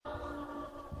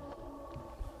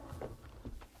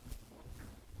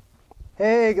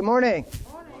Hey, good morning.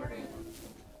 Good morning.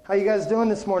 How you guys doing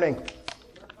this morning? We're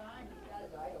fine.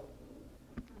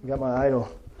 You got my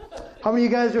idol. How many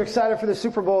of you guys are excited for the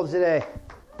Super Bowl today?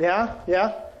 Yeah?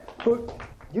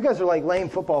 You guys are like lame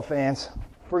football fans.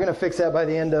 We're going to fix that by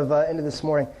the end of this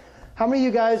morning. How many of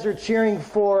you guys are cheering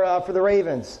for the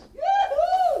Ravens?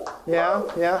 Yoo-hoo!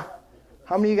 Yeah?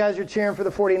 How many of you guys are cheering for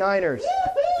the 49ers?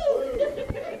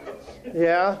 Yoo-hoo!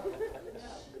 Yeah?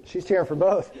 She's cheering for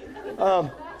both.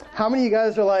 How many of you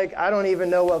guys are like, I don't even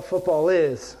know what football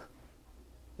is?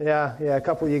 Yeah, a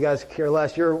couple of you guys care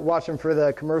less. You're watching for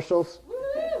the commercials,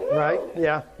 right?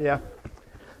 Yeah.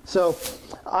 So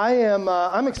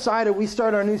I'm excited. We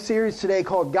start our new series today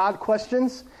called God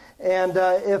Questions. And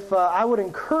if I would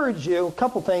encourage you, a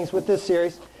couple things with this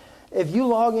series. If you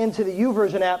log into the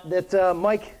YouVersion app that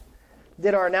Mike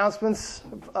did our announcements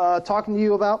talking to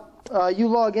you about, you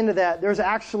log into that. There's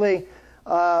actually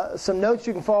some notes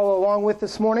you can follow along with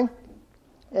this morning.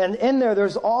 And in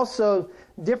there's also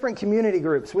different community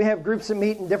groups. We have groups that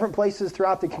meet in different places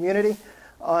throughout the community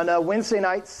on Wednesday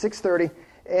nights, 6:30.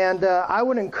 And I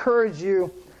would encourage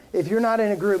you, if you're not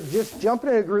in a group, just jump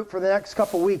in a group for the next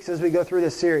couple weeks as we go through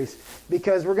this series.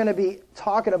 Because we're going to be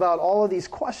talking about all of these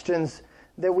questions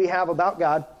that we have about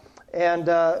God. And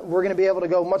we're going to be able to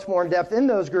go much more in depth in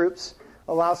those groups,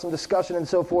 allow some discussion and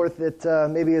so forth that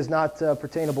maybe is not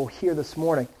pertainable here this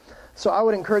morning. So I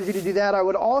would encourage you to do that. I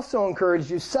would also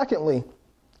encourage you, secondly,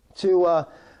 to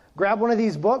grab one of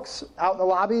these books out in the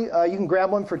lobby. You can grab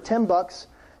one for $10,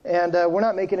 and we're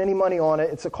not making any money on it.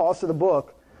 It's the cost of the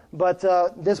book. But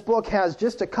this book has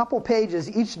just a couple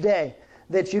pages each day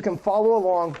that you can follow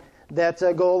along that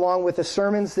go along with the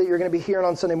sermons that you're going to be hearing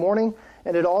on Sunday morning,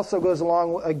 and it also goes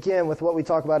along, again, with what we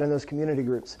talk about in those community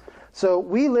groups. So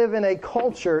we live in a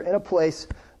culture, in a place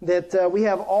that we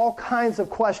have all kinds of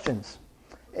questions.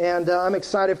 And I'm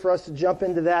excited for us to jump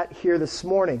into that here this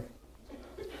morning.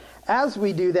 As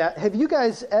we do that, have you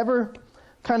guys ever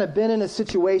kind of been in a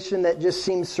situation that just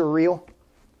seems surreal?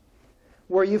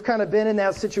 Where you've kind of been in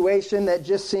that situation that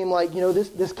just seemed like,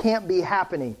 this can't be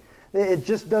happening. It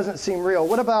just doesn't seem real.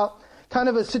 What about kind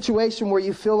of a situation where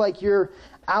you feel like you're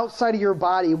outside of your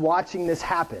body watching this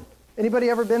happen? Anybody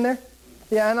ever been there?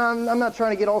 Yeah, and I'm not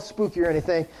trying to get all spooky or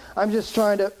anything. I'm just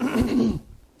trying to...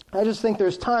 I just think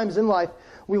there's times in life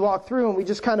we walk through and we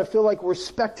just kind of feel like we're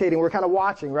spectating. We're kind of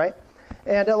watching, right?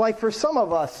 And like for some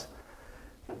of us,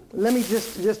 let me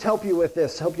just help you with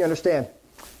this, help you understand.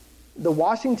 The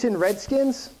Washington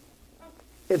Redskins,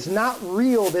 it's not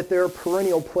real that they're a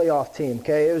perennial playoff team,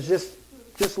 okay? It was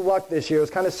just luck this year. It was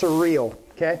kind of surreal,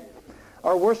 okay?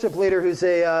 Our worship leader, who's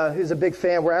a big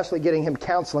fan, we're actually getting him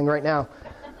counseling right now.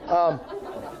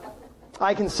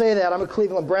 I can say that. I'm a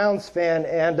Cleveland Browns fan,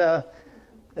 and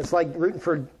it's like rooting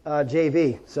for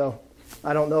JV. So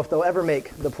I don't know if they'll ever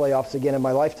make the playoffs again in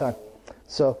my lifetime.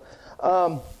 So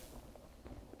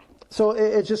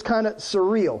it's just kind of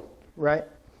surreal, right?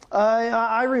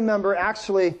 I remember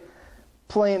actually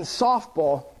playing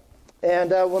softball,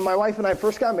 and when my wife and I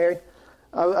first got married,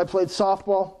 I played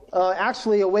softball.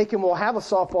 Actually, Awaken will have a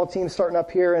softball team starting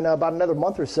up here in about another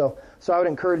month or so. So I would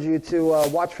encourage you to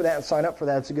watch for that and sign up for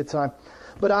that. It's a good time.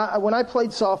 But when I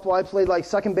played softball, I played like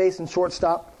second base and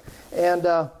shortstop. And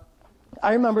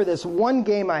I remember this one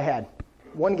game I had.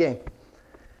 One game.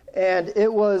 And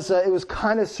it was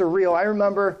kind of surreal. I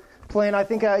remember playing, I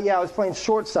was playing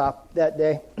shortstop that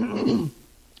day.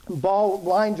 Ball,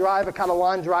 line drive, a kind of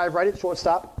line drive right at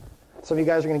shortstop. Some of you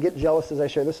guys are going to get jealous as I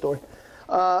share this story.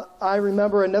 I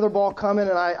remember another ball coming,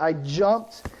 and I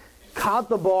jumped, caught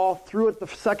the ball, threw it to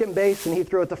second base, and he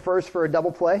threw it to first for a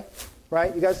double play.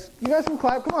 Right? You guys can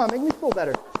clap. Come on, make me feel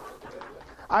better.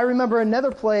 I remember another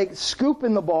play,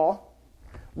 scooping the ball,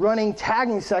 running,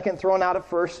 tagging second, throwing out at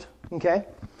first. Okay?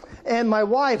 And my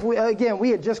wife, we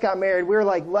had just got married. We were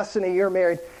like less than a year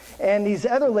married. And these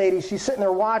other ladies, she's sitting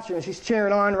there watching, and she's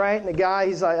cheering on, right? And the guy,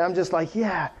 I'm just like,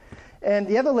 yeah. And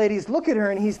the other ladies look at her,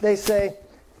 and they say,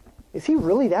 is he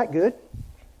really that good?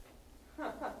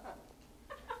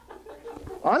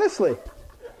 Honestly.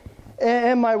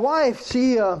 And my wife,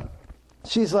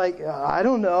 she's like, I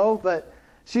don't know, but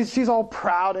she's all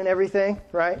proud and everything,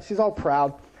 right? She's all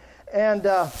proud. And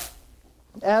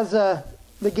as the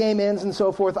game ends and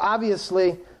so forth,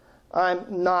 obviously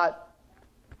I'm not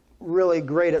really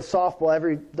great at softball.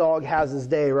 Every dog has his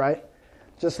day, right?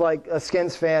 Just like a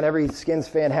Skins fan, every Skins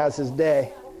fan has his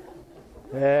day.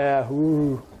 Yeah,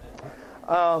 ooh.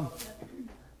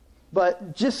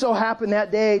 But just so happened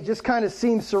that day just kind of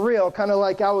seemed surreal, kind of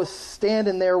like I was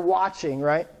standing there watching,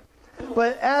 right?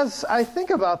 But as I think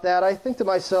about that, I think to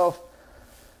myself,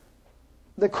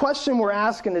 the question we're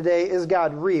asking today, is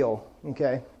God real?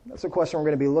 Okay. That's the question we're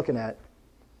going to be looking at.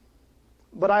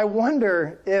 But I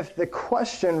wonder if the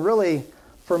question really,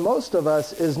 for most of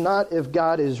us, is not if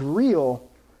God is real,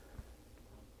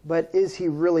 but is he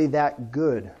really that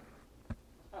good?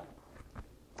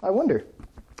 I wonder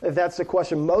if that's the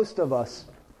question most of us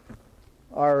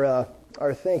are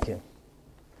thinking.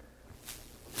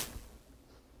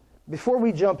 Before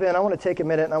we jump in, I want to take a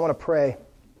minute and I want to pray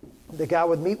that God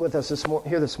would meet with us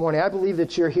here this morning. I believe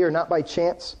that you're here not by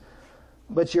chance,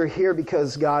 but you're here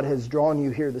because God has drawn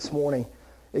you here this morning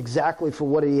exactly for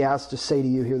what he has to say to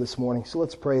you here this morning. So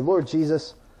let's pray. Lord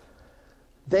Jesus,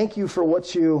 thank you for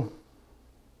what you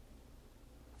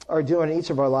are doing in each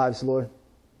of our lives, Lord.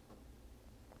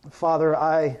 Father,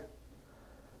 I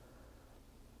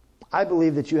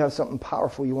believe that you have something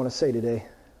powerful you want to say today.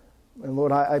 And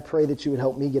Lord, I pray that you would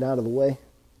help me get out of the way.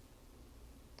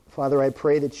 Father, I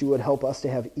pray that you would help us to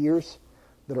have ears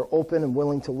that are open and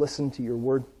willing to listen to your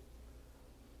word.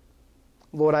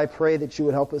 Lord, I pray that you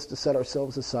would help us to set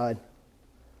ourselves aside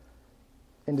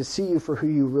and to see you for who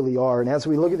you really are. And as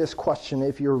we look at this question,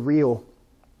 if you're real,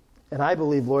 and I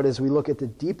believe, Lord, as we look at the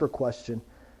deeper question,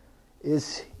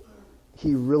 is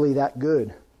he really that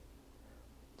good?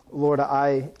 Lord,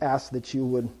 I ask that you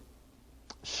would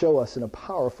show us in a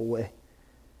powerful way,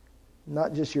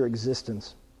 not just your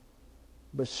existence,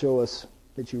 but show us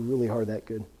that you really are that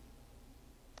good.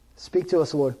 Speak to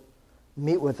us, Lord.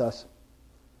 Meet with us.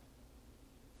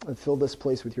 And fill this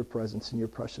place with your presence. In your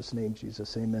precious name,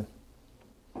 Jesus. Amen.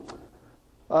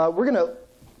 We're going to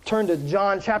turn to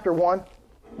John chapter 1.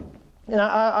 And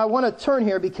I want to turn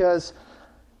here because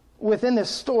within this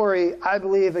story, I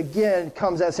believe, again,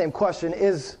 comes that same question.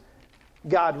 Is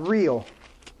God real?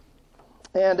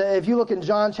 And if you look in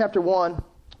John chapter 1,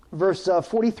 verse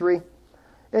 43,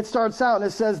 it starts out and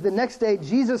it says, the next day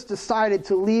Jesus decided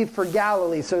to leave for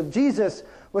Galilee. So Jesus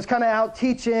was kind of out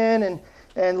teaching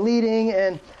and leading,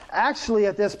 and actually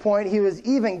at this point he was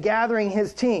even gathering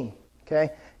his team. Okay,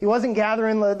 he wasn't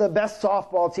gathering the best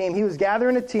softball team. He was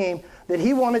gathering a team that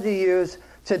he wanted to use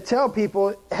to tell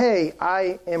people, hey,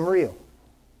 I am real.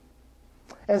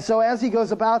 And so as he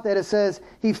goes about that, it says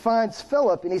he finds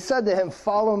Philip and he said to him,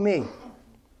 follow me.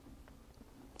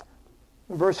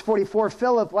 In verse 44,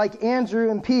 Philip, like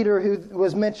Andrew and Peter, who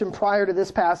was mentioned prior to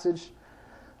this passage,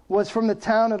 was from the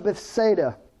town of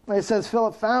Bethsaida. And it says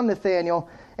Philip found Nathanael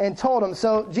and told him.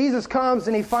 So Jesus comes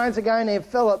and he finds a guy named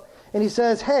Philip and he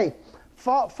says, hey,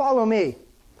 follow me.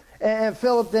 And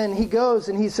Philip then he goes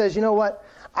and he says, you know what?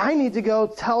 I need to go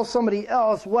tell somebody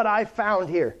else what I found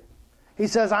here. He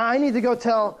says, I need to go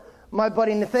tell my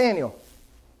buddy Nathanael.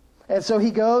 And so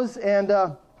he goes and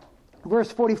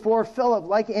verse 44, Philip,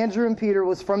 like Andrew and Peter,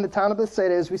 was from the town of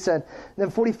Bethsaida, as we said. And then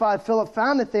 45, Philip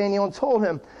found Nathanael and told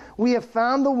him, we have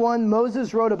found the one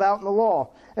Moses wrote about in the law,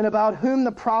 and about whom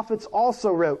the prophets also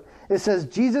wrote. It says,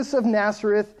 Jesus of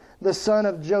Nazareth, the son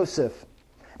of Joseph.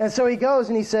 And so he goes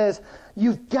and he says,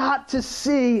 you've got to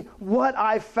see what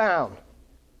I found.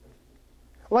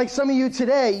 Like some of you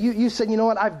today, you said, you know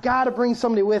what, I've got to bring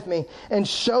somebody with me and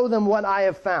show them what I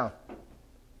have found.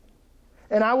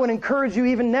 And I would encourage you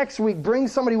even next week, bring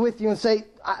somebody with you and say,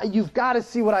 you've got to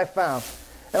see what I found.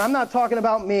 And I'm not talking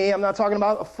about me. I'm not talking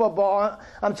about football.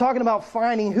 I'm talking about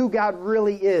finding who God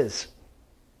really is.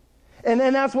 And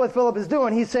then that's what Philip is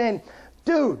doing. He's saying,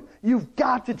 dude, you've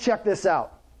got to check this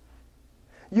out.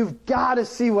 You've got to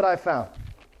see what I found.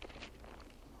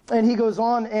 And he goes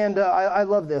on, and I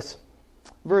love this.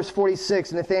 Verse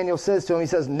 46, Nathanael says to him, he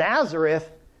says,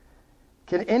 Nazareth,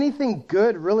 can anything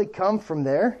good really come from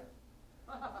there?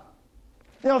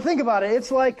 You know, think about it.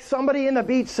 It's like somebody in the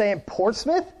beach saying,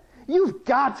 Portsmouth? You've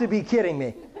got to be kidding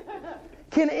me.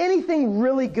 Can anything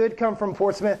really good come from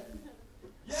Portsmouth?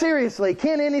 Seriously,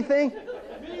 can anything?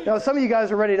 No, some of you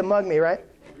guys are ready to mug me, right?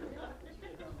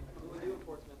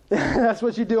 That's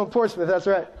what you do in Portsmouth, that's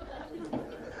right.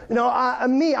 You know,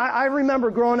 I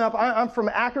remember growing up, I'm from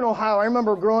Akron, Ohio. I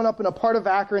remember growing up in a part of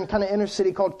Akron, kind of inner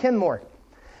city called Kenmore.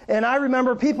 And I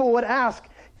remember people would ask,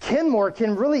 Kenmore,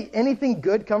 can really anything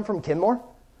good come from Kenmore?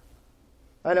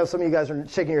 I know some of you guys are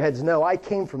shaking your heads. No, I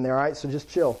came from there, all right? So just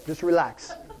chill. Just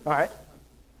relax, all right?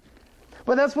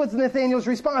 But that's what Nathanael's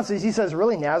response is. He says,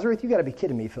 really, Nazareth? You got to be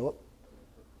kidding me, Philip.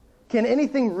 Can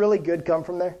anything really good come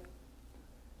from there?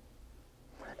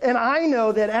 And I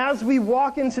know that as we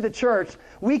walk into the church,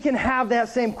 we can have that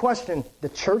same question. The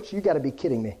church? You got to be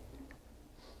kidding me.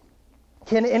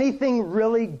 Can anything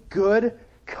really good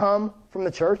come from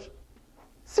the church?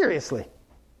 Seriously.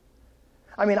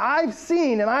 I mean, I've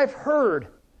seen and I've heard.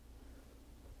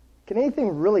 Can anything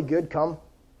really good come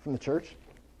from the church?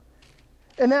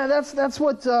 And that's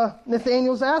what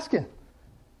Nathanael's asking.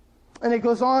 And it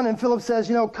goes on, and Philip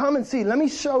says, come and see. Let me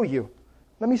show you.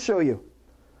 Let me show you.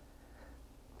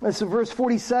 It's in verse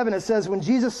 47. It says, when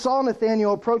Jesus saw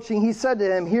Nathanael approaching, he said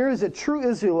to him, here is a true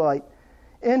Israelite,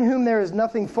 in whom there is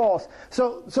nothing false.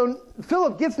 So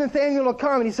Philip gets Nathanael to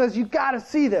come, and he says, you got to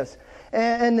see this.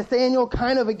 And Nathanael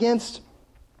kind of against,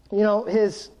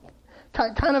 his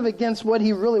kind of against what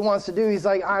he really wants to do. He's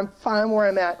like, I'm fine where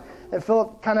I'm at. And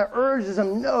Philip kind of urges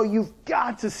him, no, you've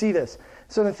got to see this.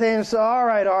 So Nathanael says, all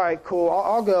right, cool,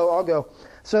 I'll go.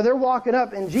 So they're walking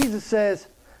up, and Jesus says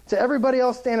to everybody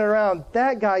else standing around,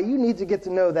 that guy, you need to get to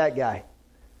know that guy.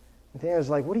 Nathanael's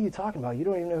like, what are you talking about? You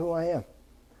don't even know who I am.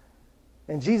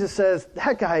 And Jesus says,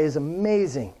 that guy is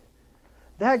amazing.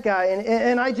 That guy,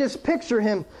 and I just picture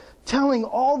him telling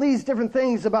all these different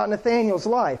things about Nathanael's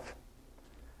life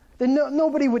that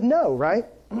nobody would know, right?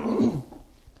 And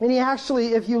he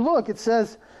actually, if you look, it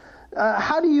says,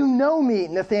 how do you know me?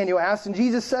 Nathanael asked. And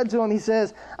Jesus said to him, he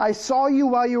says, I saw you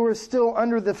while you were still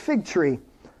under the fig tree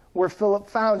where Philip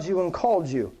found you and called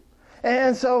you.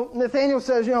 And so Nathanael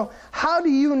says, how do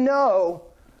you know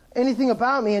anything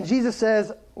about me? And Jesus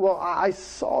says, well, I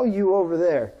saw you over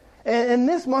there. And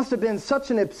this must have been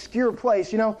such an obscure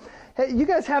place. Hey, you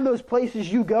guys have those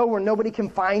places you go where nobody can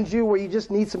find you, where you just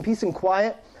need some peace and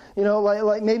quiet?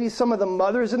 Like maybe some of the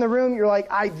mothers in the room, you're like,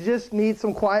 I just need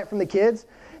some quiet from the kids.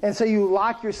 And so you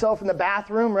lock yourself in the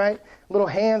bathroom, right? Little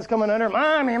hands coming under,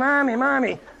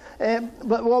 mommy.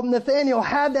 But Nathanael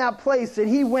had that place that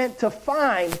he went to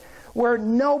find where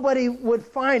nobody would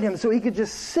find him. So he could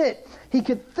just sit, he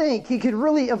could think, he could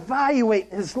really evaluate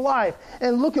his life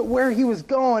and look at where he was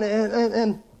going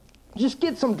and just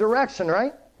get some direction,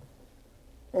 right?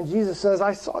 And Jesus says,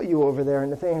 I saw you over there.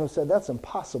 And Nathanael said, that's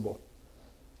impossible.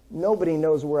 Nobody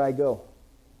knows where I go.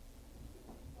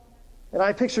 And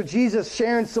I picture Jesus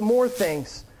sharing some more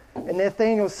things. And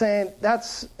Nathanael saying,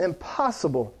 that's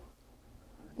impossible.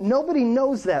 Nobody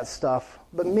knows that stuff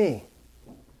but me.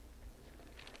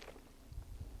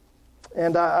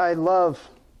 And I love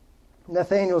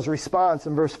Nathanael's response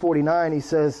in verse 49. He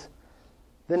says,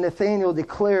 then Nathanael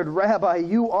declared, Rabbi,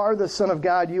 you are the Son of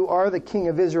God. You are the King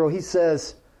of Israel. He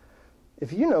says,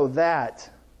 if you know that,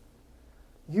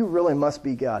 you really must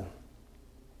be God.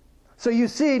 So you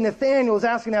see, Nathanael is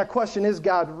asking that question, is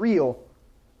God real?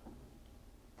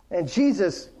 And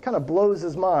Jesus kind of blows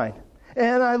his mind.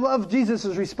 And I love Jesus'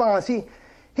 response. He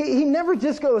never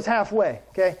just goes halfway,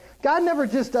 okay? God never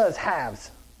just does halves,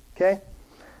 okay?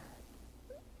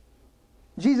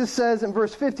 Jesus says in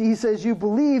verse 50, he says, you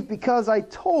believe because I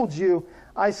told you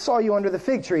I saw you under the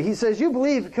fig tree. He says, you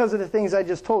believe because of the things I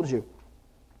just told you.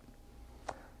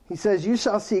 He says, you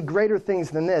shall see greater things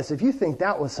than this. If you think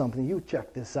that was something, you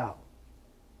check this out.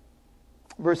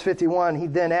 Verse 51, he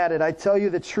then added, I tell you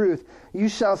the truth, you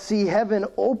shall see heaven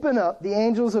open up, the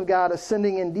angels of God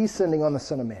ascending and descending on the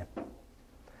Son of Man.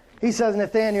 He says,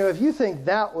 Nathanael, if you think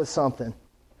that was something,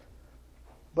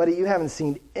 buddy, you haven't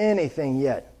seen anything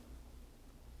yet.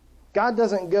 God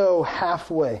doesn't go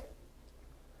halfway.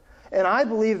 And I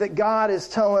believe that God is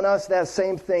telling us that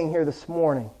same thing here this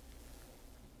morning.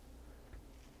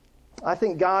 I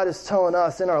think God is telling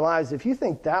us in our lives, if you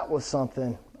think that was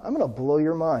something, I'm going to blow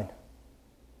your mind.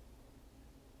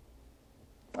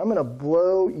 I'm going to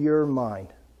blow your mind.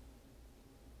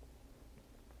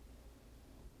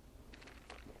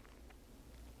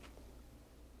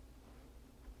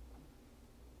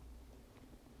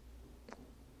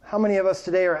 How many of us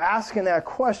today are asking that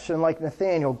question like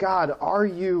Nathanael? God, are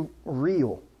you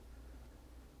real?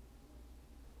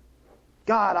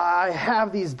 God, I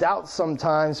have these doubts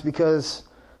sometimes because,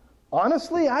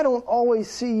 honestly, I don't always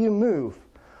see you move.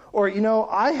 Or,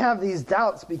 I have these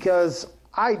doubts because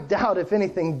I doubt if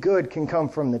anything good can come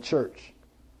from the church.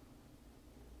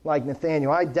 Like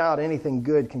Nathanael, I doubt anything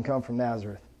good can come from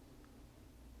Nazareth.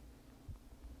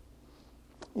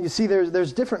 You see,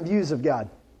 there's different views of God.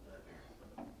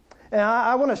 And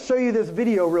I want to show you this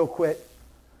video real quick.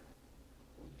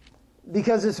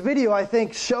 Because this video, I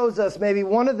think, shows us maybe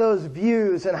one of those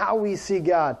views and how we see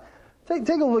God. Take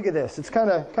a look at this. It's kind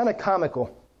of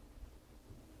comical.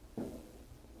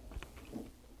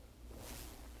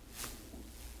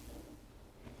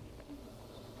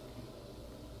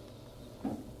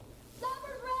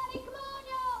 Supper's ready. Come on,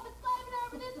 y'all. Been slaving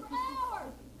over this for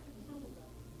hours.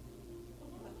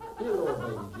 Dear Lord,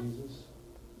 baby Jesus,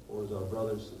 or as our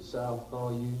brothers to the south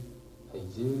call you,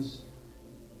 Jesus,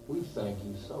 we thank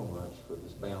you so much for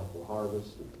this bountiful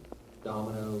harvest of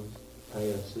Domino's,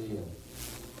 KFC, and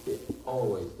the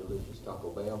always delicious Taco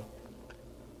Bell.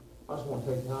 I just want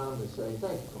to take time to say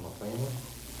thank you for my family,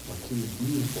 my two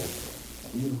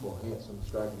beautiful, handsome,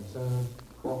 striking sons,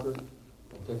 Crocker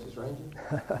and Texas Ranger,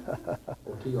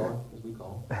 or TR as we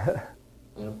call him.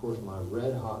 And of course my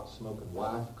red-hot smoking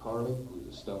wife, Carly,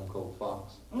 who's a stone-cold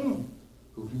fox, who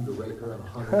if you were to rate her on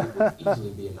 100, would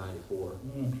easily be a 94.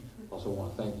 Also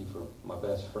want to thank you for my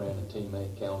best friend and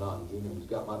teammate, Cal Naughton Jr., who's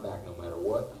got my back no matter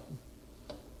what.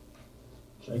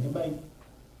 Shake and bake.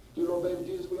 Dear Lord Baby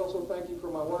Jesus, we also thank you for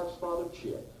my wife's father,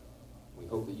 Chip. We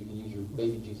hope that you can use your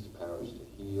Baby Jesus powers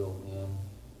to heal him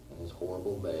and his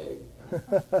horrible leg.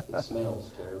 It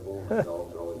smells terrible, and the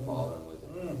dogs are always bothering with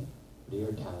it.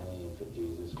 Dear tiny infant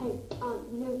Jesus. Hey,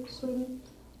 sweetie,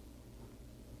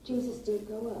 Jesus did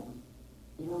grow up.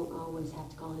 You don't always have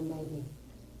to call him baby.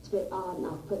 It's a bit odd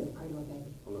not putting the cradle of baby.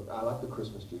 Well, look, I like the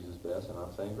Christmas Jesus best, and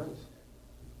I'm saying grace.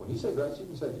 When you say grace, you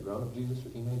can say the grown-up Jesus or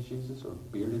teenage Jesus or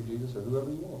bearded Jesus or whoever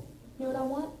you want. You know what I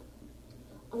want?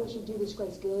 I want you to do this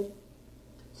grace good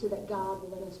so that God will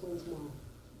let us win tomorrow.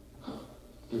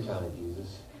 Dear tiny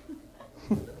Jesus,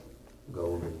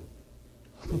 golden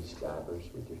fleece diapers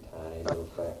with your tiny little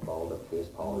fat balled up fist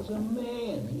He paws. was a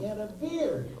man. He had a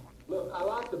beard. Look, I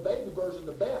like the baby version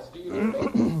the best. Do you hear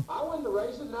me? I win the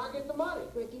races and I get the money.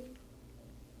 Ricky,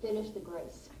 finish the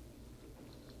grace.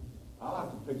 I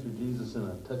like to picture Jesus in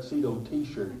a tuxedo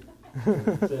T-shirt.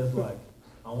 It says like,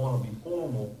 I want to be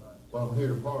formal, but I'm here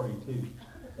to party too.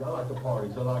 I like to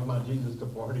party, so I like my Jesus to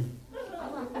party. I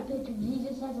like to picture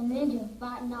Jesus as a ninja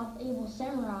fighting off evil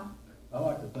samurai. I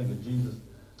like to think of Jesus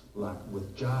like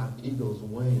with giant eagle's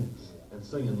wings and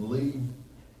singing lead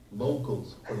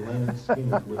vocals for Leonard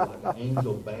Skinner with like an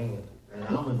angel band. And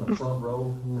I'm in the front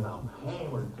row and I'm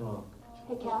hammered drunk.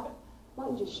 Hey, Cal, why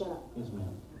don't you just shut up? Yes,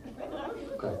 ma'am.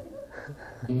 Okay.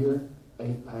 Dear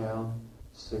 8 pound,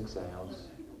 6 ounce,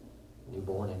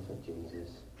 newborn infant Jesus.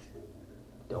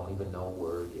 Don't even know a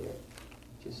word yet.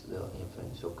 Just a little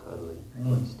infant, so cuddly,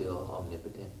 but still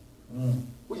omnipotent.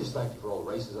 We just thank you for all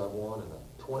the races I've won and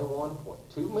the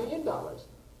 $21.2 million.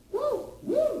 Woo!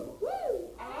 Woo! Woo!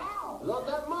 Ow! Love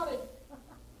that money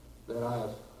that I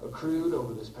have accrued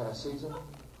over this past season.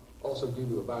 Also due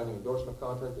to a binding endorsement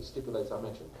contract that stipulates I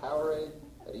mention Powerade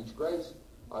at each grace.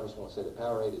 I just want to say that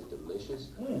Powerade is delicious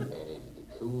and it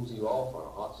cools you off on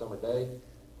a hot summer day.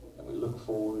 And we look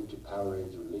forward to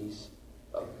Powerade's release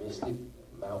of Mystic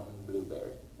Mountain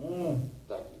Blueberry. Thank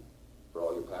you for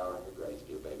all your power and your grace,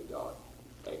 dear baby God.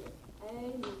 Amen.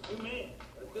 Amen. Amen.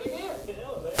 Dig in.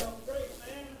 Hell, that was great,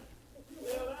 man.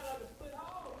 Hell, that like a split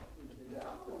hole.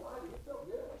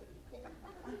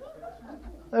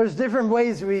 There's different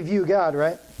ways we view God,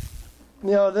 right?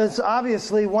 You know, there's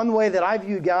obviously one way that I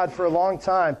viewed God for a long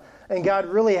time, and God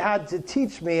really had to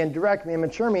teach me and direct me and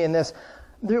mature me in this.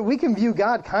 We can view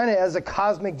God kind of as a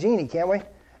cosmic genie, can't we?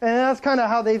 And that's kind of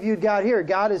how they viewed God here.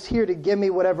 God is here to give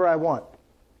me whatever I want.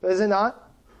 Is it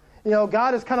not? You know,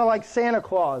 God is kind of like Santa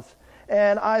Claus.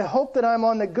 And I hope that I'm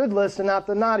on the good list and not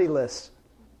the naughty list.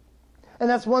 And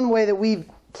that's one way that we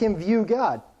can view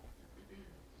God.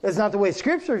 It's not the way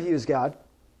Scripture views God,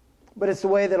 but it's the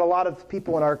way that a lot of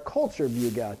people in our culture view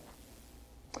God.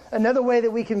 Another way that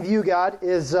we can view God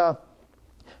is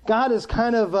God is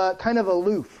kind of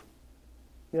aloof,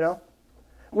 you know?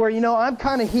 Where, you know, I'm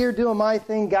kind of here doing my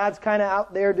thing, God's kind of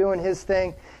out there doing his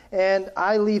thing, and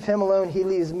I leave him alone, he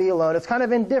leaves me alone. It's kind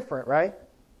of indifferent, right?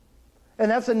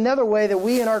 And that's another way that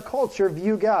we in our culture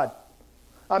view God.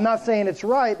 I'm not saying it's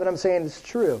right, but I'm saying it's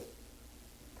true.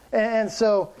 And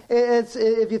so,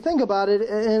 if you think about it,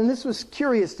 and this was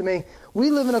curious to me,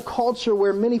 we live in a culture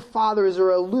where many fathers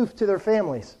are aloof to their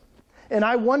families. And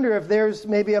I wonder if there's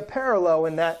maybe a parallel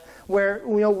in that, where,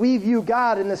 you know, we view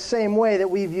God in the same way that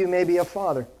we view maybe a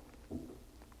father.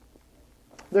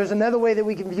 There's another way that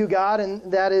we can view God, and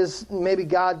that is maybe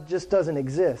God just doesn't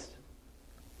exist.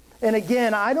 And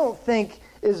again, I don't think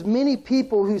as many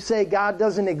people who say God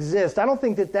doesn't exist, I don't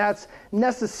think that that's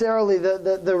necessarily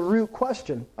the root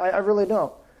question. I really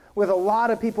don't. With a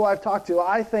lot of people I've talked to,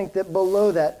 I think that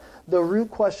below that, the root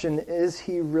question is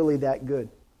he really that good?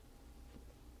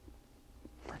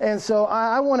 And so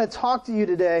I want to talk to you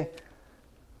today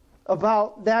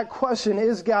about that question,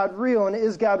 is God real, and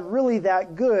is God really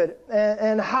that good?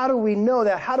 And how do we know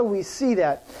that? How do we see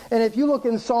that? And if you look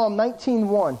in Psalm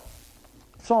 19:1,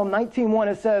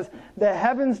 it says, "The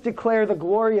heavens declare the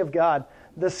glory of God.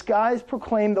 The skies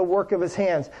proclaim the work of his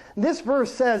hands." This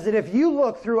verse says that if you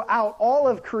look throughout all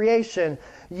of creation,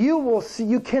 you will see,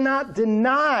 you cannot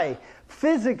deny,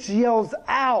 physics yells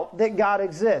out that God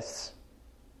exists.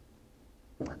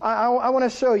 I want to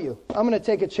show you. I'm going to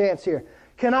take a chance here.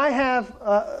 Can I have,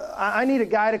 I need a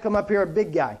guy to come up here, a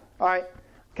big guy. All right.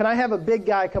 Can I have a big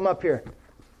guy come up here?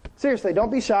 Seriously,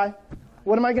 don't be shy.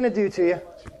 What am I going to do to you?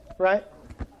 Right?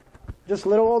 Just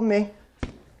little old me.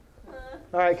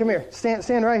 All right, come here.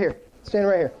 Stand right here. Stand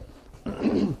right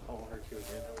here.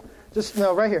 Just,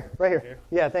 no, right here, right here.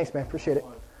 Yeah, thanks, man. Appreciate it.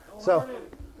 So,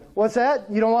 what's that?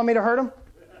 You don't want me to hurt him?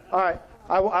 All right,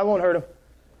 I won't hurt him.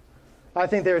 I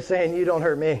think they were saying, you don't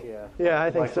hurt me. Yeah,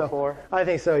 I think like so. Before? I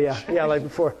think so, yeah. Yeah, like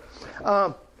before.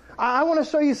 I want to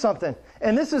show you something.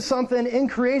 And this is something in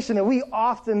creation that we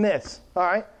often miss. All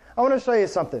right? I want to show you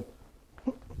something.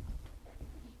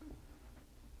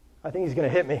 I think he's going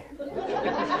to hit me.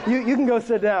 You can go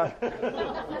sit down.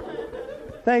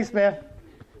 Thanks, man.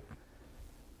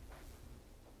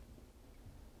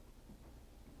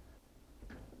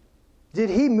 Did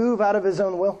he move out of his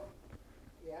own will?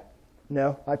 Yeah.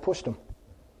 No, I pushed him.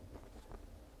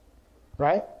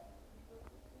 Right?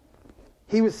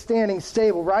 He was standing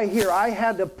stable right here. I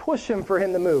had to push him for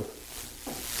him to move.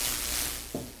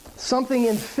 Something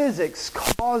in physics,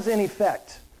 cause and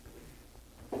effect.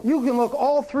 You can look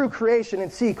all through creation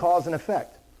and see cause and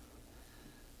effect.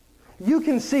 You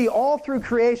can see all through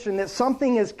creation that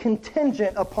something is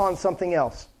contingent upon something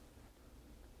else.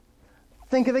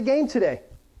 Think of the game today.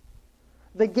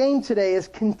 The game today is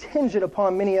contingent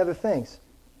upon many other things.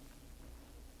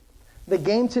 The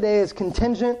game today is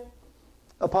contingent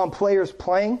upon players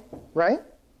playing, right?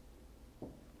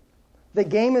 The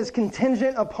game is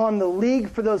contingent upon the league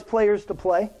for those players to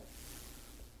play.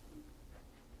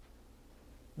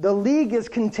 The league is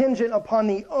contingent upon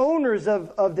the owners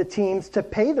of the teams to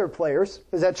pay their players.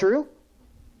 Is that true?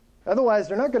 Otherwise,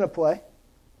 they're not going to play.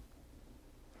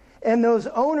 And those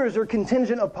owners are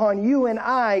contingent upon you and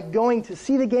I going to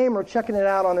see the game or checking it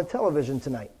out on the television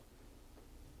tonight.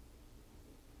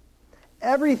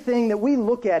 Everything that we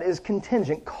look at is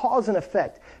contingent, cause and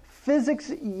effect.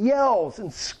 Physics yells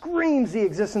and screams the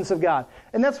existence of God.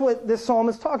 And that's what this psalm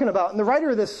is talking about. And the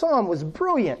writer of this psalm was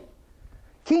brilliant.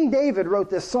 King David wrote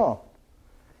this psalm.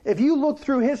 If you look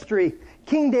through history,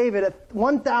 King David at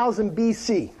 1000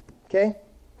 BC, okay?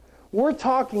 We're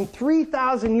talking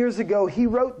 3,000 years ago, he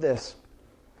wrote this.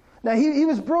 Now, he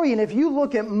was brilliant. If you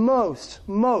look at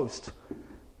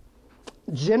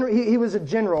he was a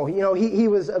general. You know, he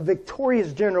was a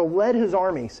victorious general, led his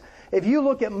armies. If you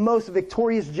look at most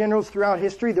victorious generals throughout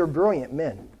history, they're brilliant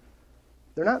men.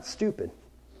 They're not stupid.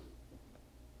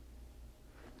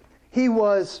 He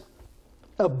was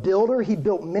a builder. He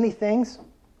built many things.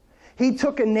 He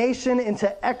took a nation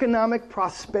into economic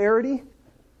prosperity.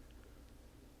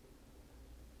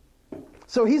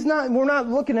 So we're not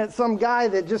looking at some guy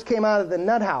that just came out of the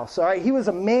nut house, all right? He was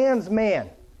a man's man.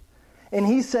 And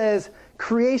he says,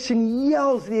 creation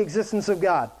yells the existence of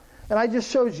God. And I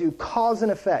just showed you cause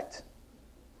and effect.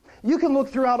 You can look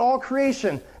throughout all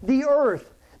creation. The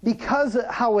earth, because of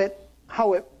how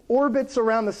it orbits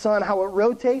around the sun, how it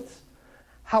rotates,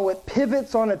 how it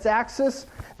pivots on its axis,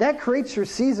 that creates your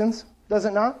seasons, does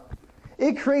it not?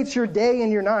 It creates your day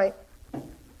and your night.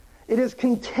 It is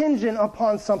contingent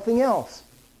upon something else.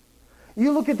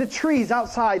 You look at the trees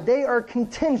outside, they are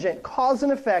contingent, cause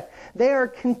and effect. They are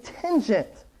contingent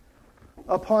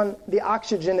upon the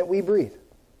oxygen that we breathe.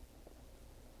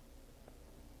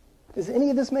 Is any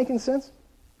of this making sense?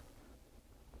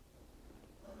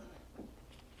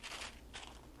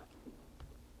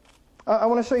 I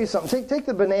want to show you something. Take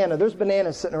the banana. There's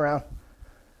bananas sitting around.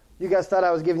 You guys thought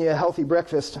I was giving you a healthy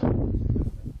breakfast.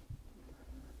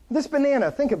 This banana,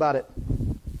 think about it.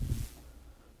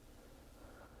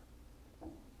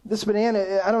 This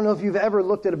banana, I don't know if you've ever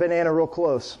looked at a banana real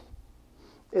close.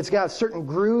 It's got certain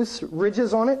grooves,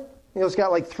 ridges on it. You know, it's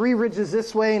got like 3 ridges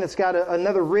this way, and it's got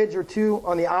another ridge or 2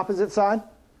 on the opposite side.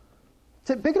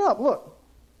 Pick it up, look.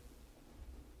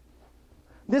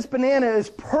 This banana is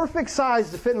perfect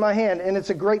size to fit in my hand, and it's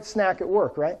a great snack at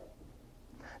work, right?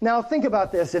 Now think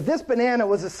about this. If this banana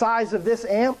was the size of this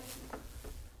amp,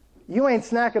 you ain't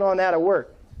snacking on that at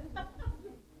work.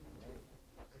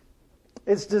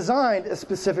 It's designed a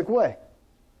specific way.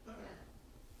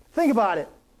 Think about it.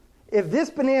 If this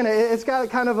banana, it's got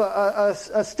kind of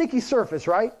a sticky surface,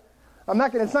 right? It's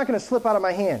not going to slip out of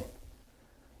my hand.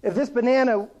 If this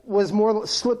banana was more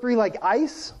slippery like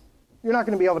ice, you're not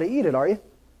going to be able to eat it, are you?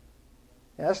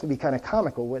 Yeah, that's going to be kind of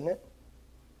comical, wouldn't it?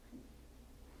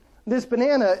 This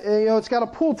banana, it's got a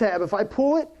pull tab. If I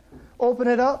pull it, open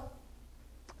it up,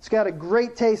 it's got a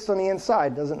great taste on the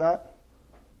inside, does it not?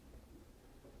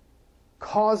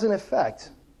 Cause and effect.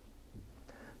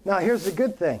 Now, here's the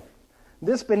good thing.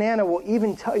 This banana will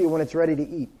even tell you when it's ready to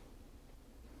eat.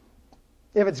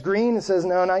 If it's green, it says,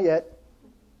 no, not yet.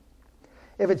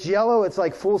 If it's yellow, it's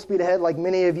like full speed ahead, like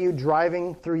many of you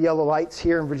driving through yellow lights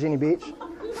here in Virginia Beach.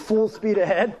 Full speed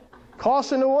ahead.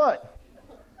 Caution to what?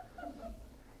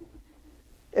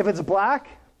 If it's black,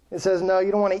 it says, no,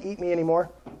 you don't want to eat me anymore.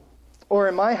 Or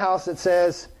in my house, it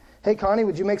says, Hey, Connie,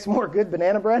 would you make some more good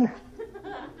banana bread?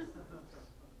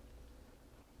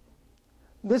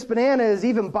 This banana is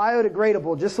even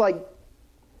biodegradable, just like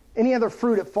any other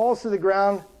fruit. It falls to the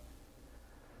ground.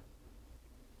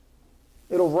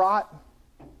 It'll rot.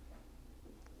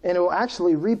 And it will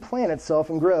actually replant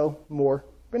itself and grow more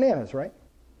bananas, right?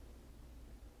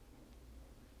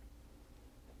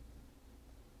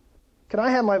 Can I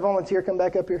have my volunteer come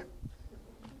back up here?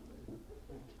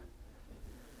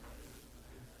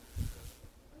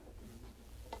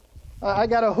 I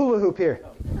got a hula hoop here.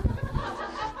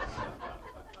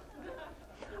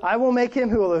 I will make him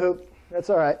hula hoop. That's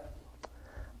all right.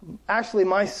 Actually,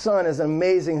 my son is an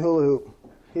amazing hula hoop.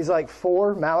 He's like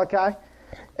 4, Malachi.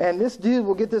 And this dude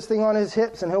will get this thing on his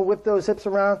hips, and he'll whip those hips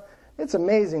around. It's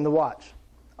amazing to watch.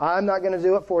 I'm not going to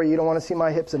do it for you. You don't want to see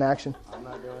my hips in action. I'm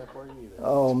not doing it for you either.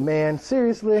 Oh, man.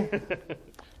 Seriously?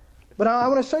 But I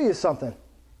want to show you something.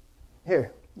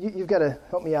 Here. You've got to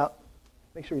help me out.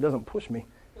 Make sure he doesn't push me.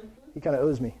 He kind of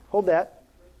owes me. Hold that.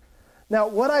 Now,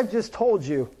 what I've just told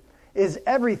you is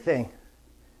everything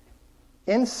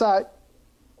inside.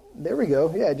 There we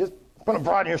go. Yeah, just put it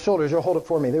broad on your shoulders. You'll hold it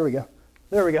for me. There we go.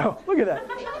 There we go. Look at that.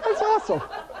 That's awesome.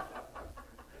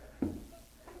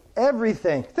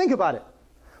 Everything. Think about it.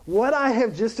 What I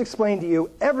have just explained to you,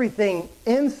 everything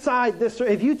inside this,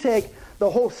 if you take the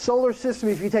whole solar system,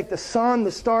 if you take the sun,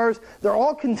 the stars, they're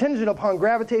all contingent upon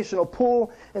gravitational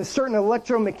pull and certain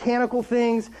electromechanical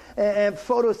things and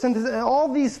photosynthesis and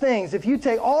all these things. If you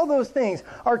take all those things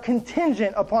are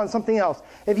contingent upon something else.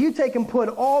 If you take and put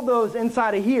all those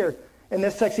inside of here and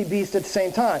this sexy beast at the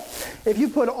same time, if you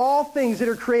put all things that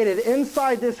are created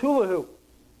inside this hula hoop,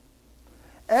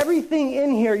 everything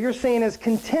in here you're saying is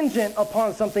contingent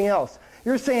upon something else.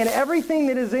 You're saying everything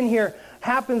that is in here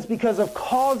happens because of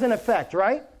cause and effect,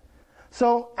 right?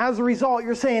 So as a result,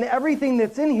 you're saying everything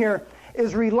that's in here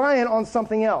is reliant on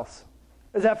something else.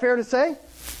 Is that fair to say?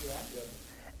 Yeah.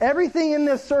 Everything in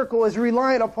this circle is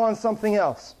reliant upon something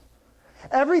else.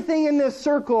 Everything in this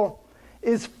circle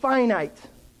is finite.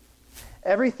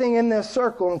 Everything in this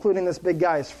circle, including this big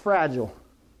guy, is fragile.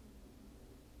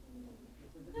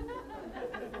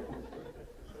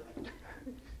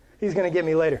 He's going to get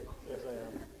me later.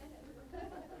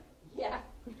 Yeah.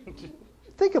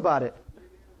 Think about it.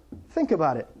 Think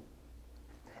about it.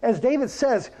 As David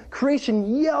says,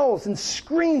 creation yells and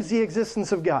screams the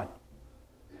existence of God.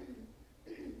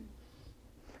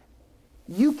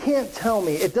 You can't tell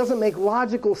me, it doesn't make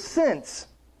logical sense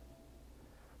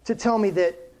to tell me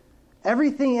that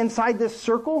everything inside this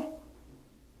circle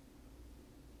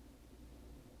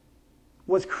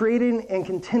was created and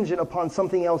contingent upon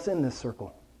something else in this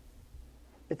circle.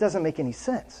 It doesn't make any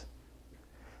sense.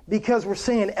 Because we're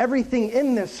saying everything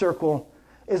in this circle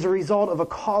is a result of a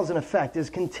cause and effect, is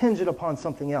contingent upon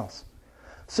something else.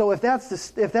 So if that's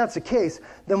the case,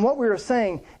 then what we are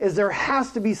saying is there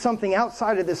has to be something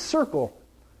outside of this circle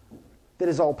that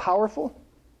is all-powerful,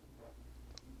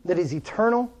 that is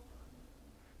eternal,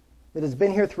 that has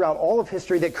been here throughout all of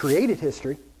history, that created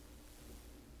history.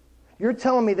 You're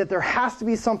telling me that there has to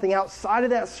be something outside of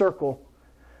that circle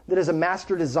that is a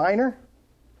master designer,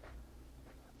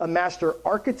 a master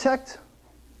architect,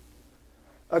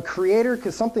 a creator,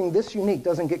 because something this unique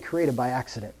doesn't get created by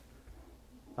accident.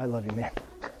 I love you, man.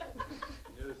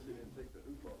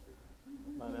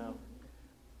 I know.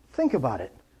 Think about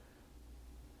it.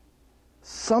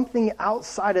 Something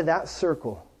outside of that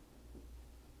circle,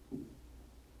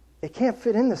 it can't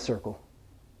fit in the circle.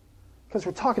 Because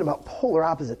we're talking about polar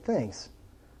opposite things.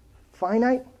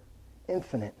 Finite,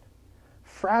 infinite.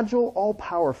 Fragile,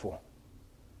 all-powerful.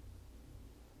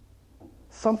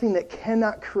 Something that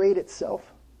cannot create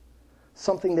itself.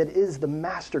 Something that is the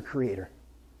master creator.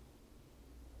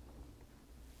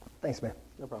 Thanks, man.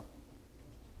 No problem.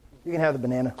 You can have the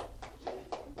banana.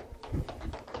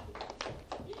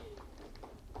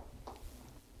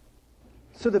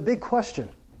 So the big question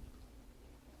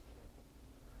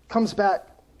comes back,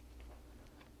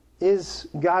 is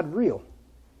God real?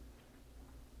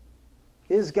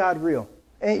 Is God real?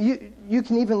 And you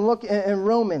can even look in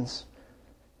Romans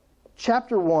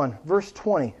chapter 1, verse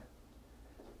 20.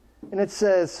 And it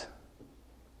says,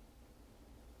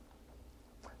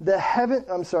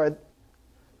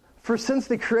 for since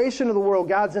the creation of the world,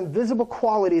 God's invisible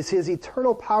qualities, his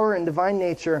eternal power and divine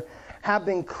nature, have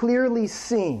been clearly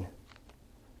seen.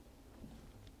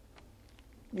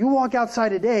 You walk outside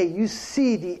today, you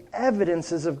see the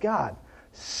evidences of God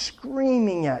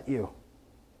screaming at you,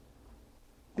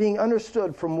 being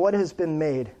understood from what has been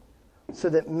made, so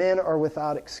that men are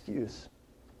without excuse.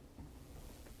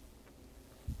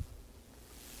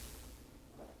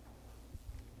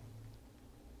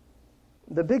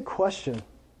 The big question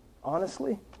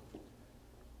honestly,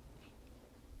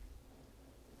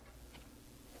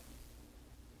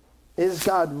 is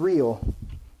God real?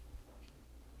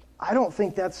 I don't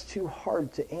think that's too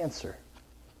hard to answer.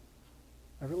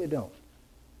 I really don't.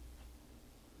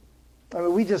 I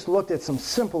mean, we just looked at some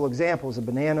simple examples of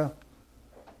Banana,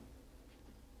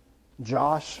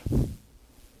 Josh. You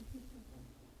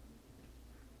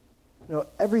know,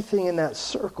 everything in that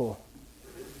circle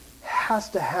has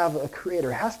to have a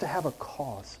creator, has to have a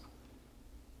cause.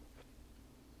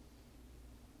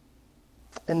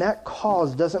 And that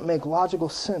cause doesn't make logical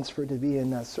sense for it to be in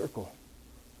that circle.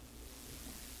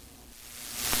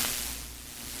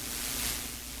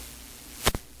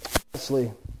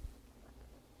 Honestly,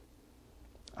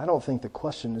 I don't think the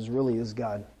question is really, is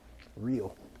God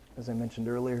real? As I mentioned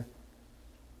earlier,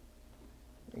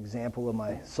 example of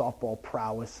my softball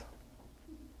prowess.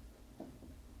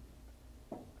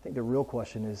 I think the real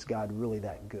question is God really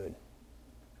that good?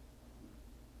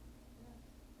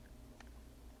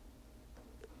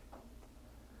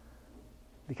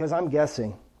 Because I'm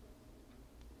guessing,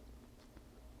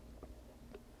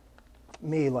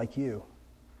 me like you,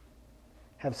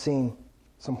 have seen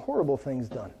some horrible things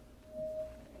done.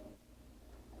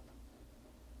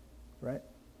 Right?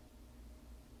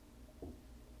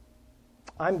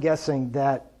 I'm guessing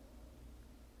that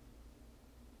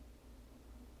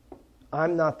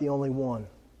I'm not the only one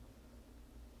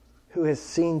who has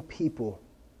seen people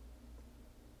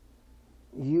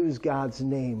use God's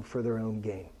name for their own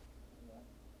gain.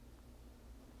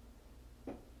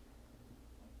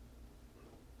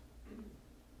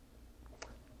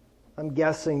 I'm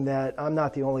guessing that I'm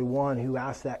not the only one who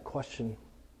asked that question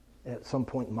at some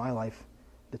point in my life.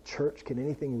 The church, can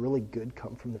anything really good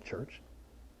come from the church?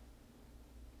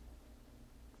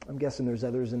 I'm guessing there's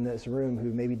others in this room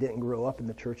who maybe didn't grow up in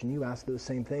the church and you asked those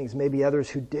same things. Maybe others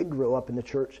who did grow up in the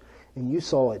church and you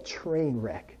saw a train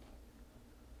wreck.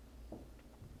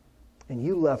 And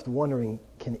you left wondering,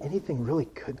 can anything really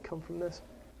good come from this?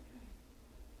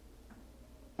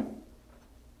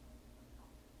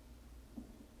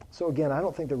 So again, I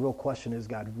don't think the real question is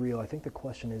God real. I think the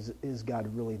question is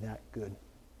God really that good?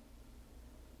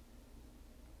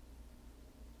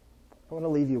 I want to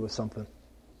leave you with something.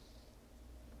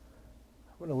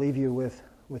 I want to leave you with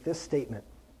this statement.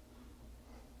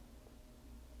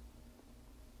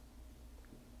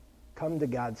 Come to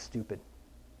God stupid.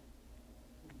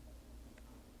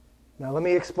 Now let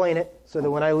me explain it so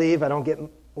that when I leave I don't get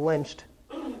lynched.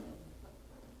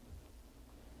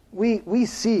 We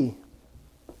see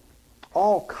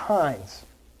all kinds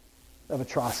of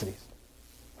atrocities.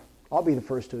 I'll be the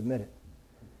first to admit it.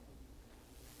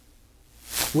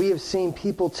 We have seen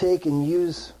people take and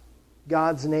use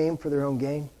God's name for their own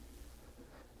gain.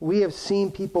 We have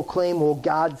seen people claim, well,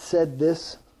 God said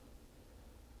this.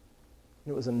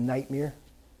 It was a nightmare.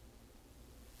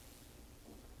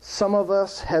 Some of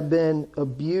us have been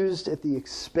abused at the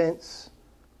expense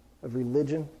of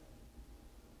religion.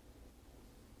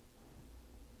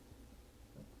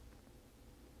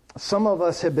 Some of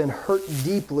us have been hurt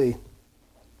deeply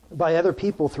by other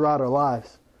people throughout our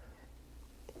lives.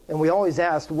 And we always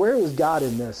ask, where is God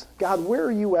in this? God, where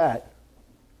are you at?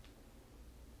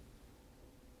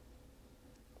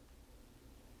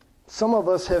 Some of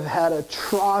us have had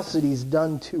atrocities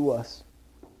done to us.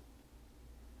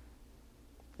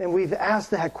 And we've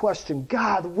asked that question,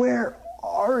 God, where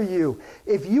are you?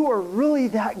 If you are really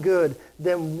that good,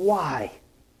 then why?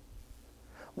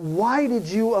 Why did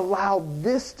you allow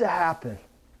this to happen?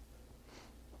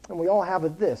 And we all have a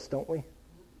this, don't we?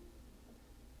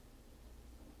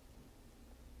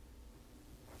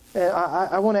 And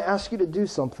I want to ask you to do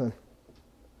something.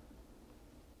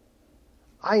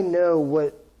 I know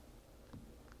what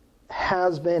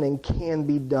has been and can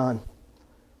be done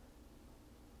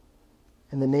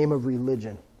in the name of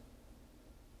religion.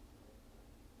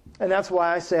 And that's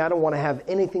why I say I don't want to have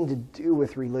anything to do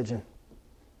with religion.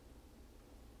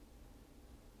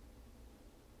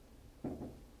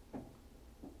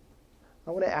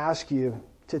 I want to ask you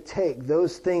to take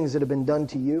those things that have been done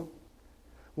to you,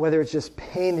 whether it's just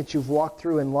pain that you've walked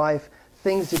through in life,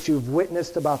 things that you've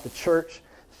witnessed about the church,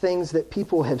 things that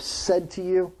people have said to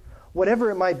you,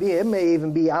 whatever it might be. It may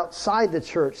even be outside the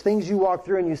church, things you walk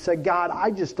through and you say, God,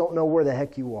 I just don't know where the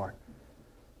heck you are.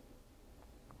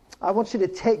 I want you to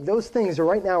take those things that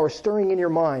right now are stirring in your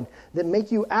mind that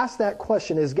make you ask that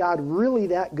question, is God really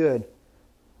that good?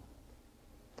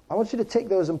 I want you to take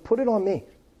those and put it on me.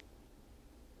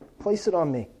 Place it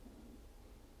on me.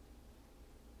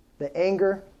 The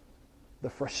anger, the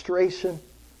frustration,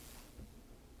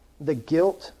 the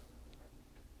guilt,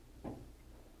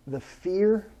 the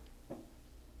fear,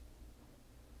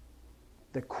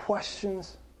 the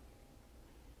questions,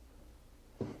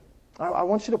 I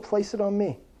want you to place it on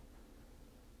me.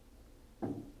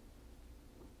 And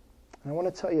I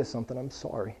want to tell you something. I'm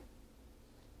sorry.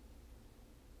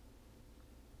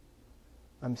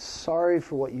 I'm sorry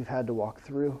for what you've had to walk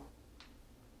through.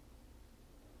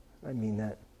 I mean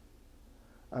that.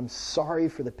 I'm sorry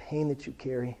for the pain that you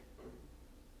carry.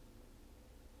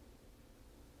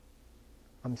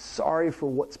 I'm sorry for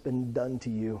what's been done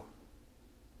to you.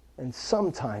 And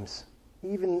sometimes,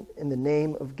 even in the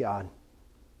name of God,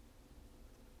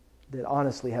 that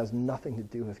honestly has nothing to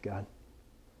do with God.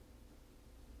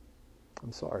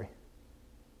 I'm sorry.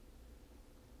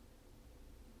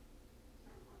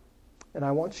 And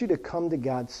I want you to come to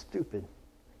God stupid.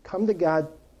 Come to God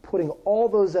putting all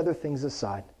those other things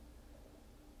aside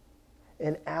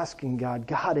and asking God,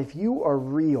 God, if you are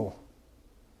real,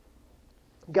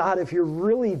 God, if you're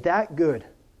really that good,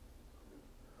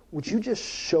 would you just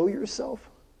show yourself?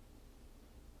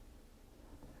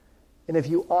 And if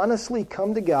you honestly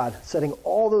come to God, setting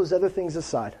all those other things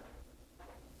aside,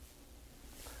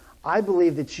 I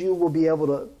believe that you will be able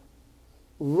to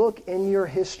look in your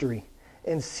history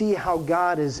and see how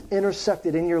God has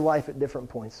intersected in your life at different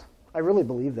points. I really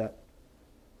believe that.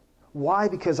 Why?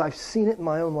 Because I've seen it in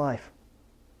my own life.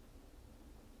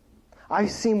 I've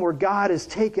seen where God has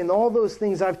taken all those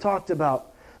things I've talked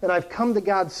about, and I've come to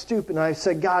God stupid, and I've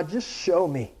said, God, just show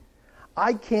me.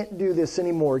 I can't do this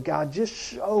anymore. God, just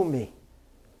show me.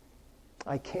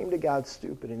 I came to God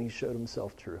stupid, and He showed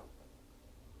Himself true.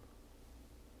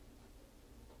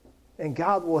 And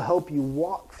God will help you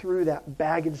walk through that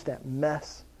baggage, that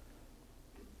mess.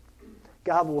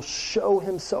 God will show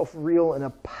Himself real in a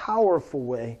powerful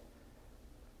way.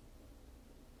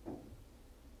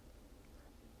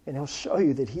 And He'll show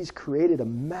you that He's created a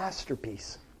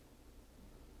masterpiece.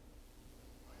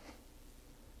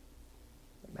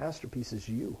 The masterpiece is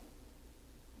you.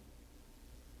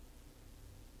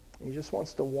 And He just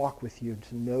wants to walk with you,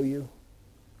 to know you.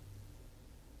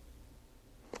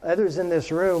 Others in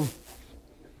this room,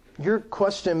 your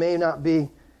question may not be,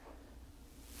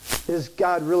 is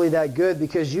God really that good?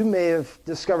 Because you may have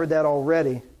discovered that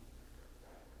already.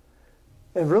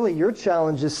 And really your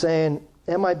challenge is saying,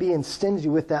 am I being stingy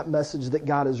with that message that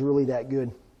God is really that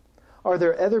good? Are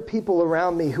there other people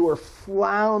around me who are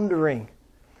floundering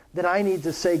that I need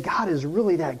to say, God is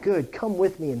really that good? Come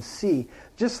with me and see.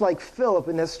 Just like Philip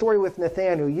in that story with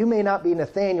Nathanael. You may not be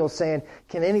Nathanael saying,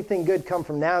 can anything good come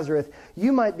from Nazareth?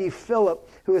 You might be Philip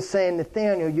who is saying,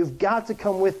 Nathanael, you've got to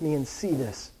come with me and see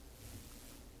this.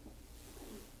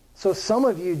 So some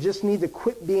of you just need to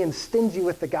quit being stingy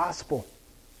with the gospel.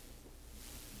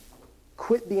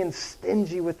 Quit being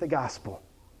stingy with the gospel.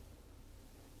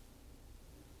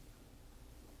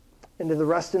 And to the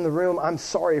rest in the room, I'm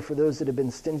sorry for those that have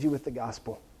been stingy with the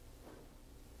gospel.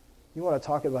 You want to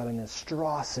talk about an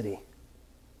atrocity.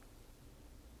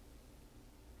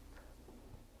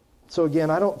 So again,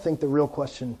 I don't think the real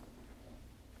question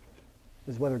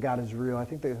is whether God is real. I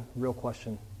think the real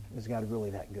question is God really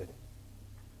that good?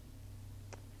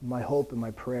 My hope and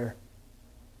my prayer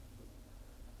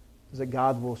is that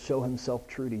God will show Himself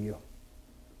true to you.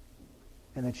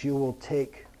 And that you will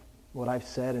take what I've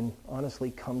said and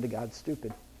honestly come to God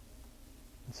stupid.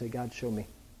 And say, God, show me.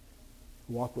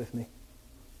 Walk with me.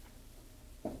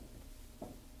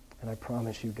 And I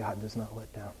promise you, God does not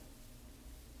let down.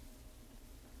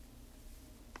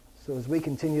 So as we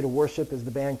continue to worship, as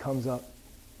the band comes up,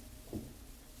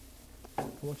 I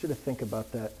want you to think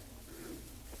about that.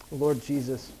 Lord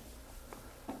Jesus,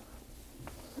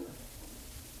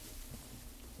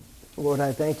 Lord,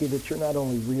 I thank you that you're not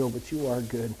only real, but you are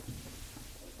good.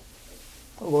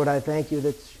 Lord, I thank you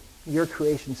that your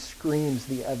creation screams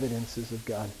the evidences of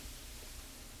God.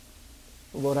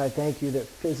 Lord, I thank you that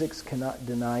physics cannot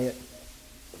deny it.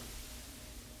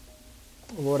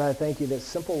 Lord, I thank you that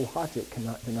simple logic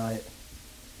cannot deny it.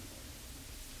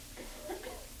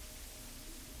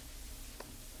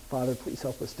 Father, please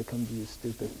help us to come to you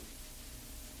stupid.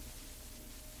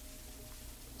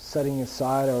 Setting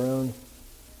aside our own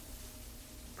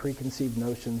preconceived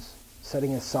notions,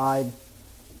 setting aside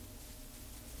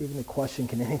even the question,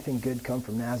 can anything good come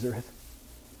from Nazareth?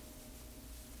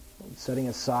 Setting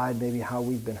aside maybe how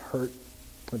we've been hurt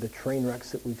or the train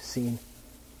wrecks that we've seen.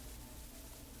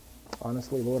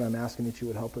 Honestly, Lord, I'm asking that you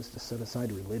would help us to set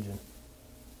aside religion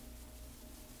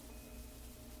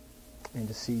and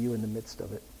to see you in the midst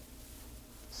of it.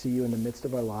 See you in the midst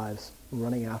of our lives,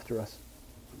 running after us,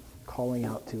 calling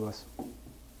out to us.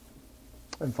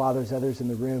 And fathers, others in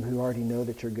the room who already know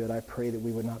that you're good, I pray that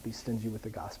we would not be stingy with the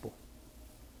gospel.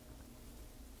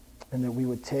 and that we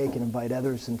would take and invite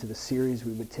others into the series.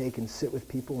 We would take and sit with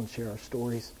people and share our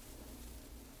stories.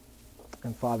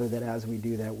 And Father, that as we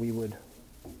do that,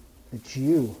 that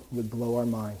you would blow our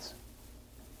minds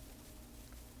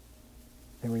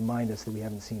and remind us that we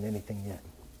haven't seen anything yet.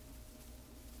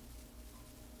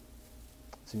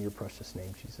 It's in your precious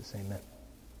name, Jesus. Amen.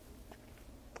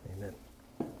 Amen.